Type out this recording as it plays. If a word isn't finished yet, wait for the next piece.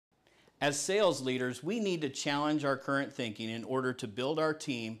As sales leaders, we need to challenge our current thinking in order to build our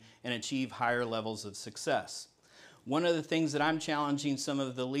team and achieve higher levels of success. One of the things that I'm challenging some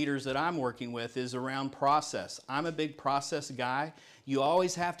of the leaders that I'm working with is around process. I'm a big process guy. You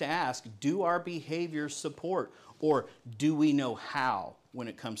always have to ask, do our behaviors support, or do we know how when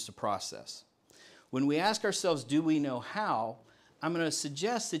it comes to process? When we ask ourselves, do we know how, I'm going to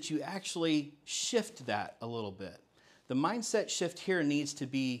suggest that you actually shift that a little bit. The mindset shift here needs to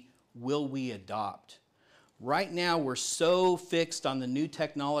be, will we adopt? Right now, we're so fixed on the new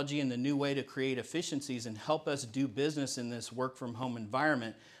technology and the new way to create efficiencies and help us do business in this work-from-home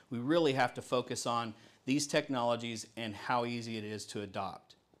environment. We really have to focus on these technologies and how easy it is to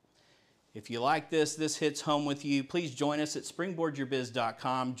adopt. If you like this hits home with you, please join us at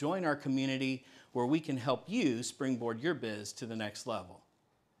springboardyourbiz.com. Join our community where we can help you springboard your biz to the next level.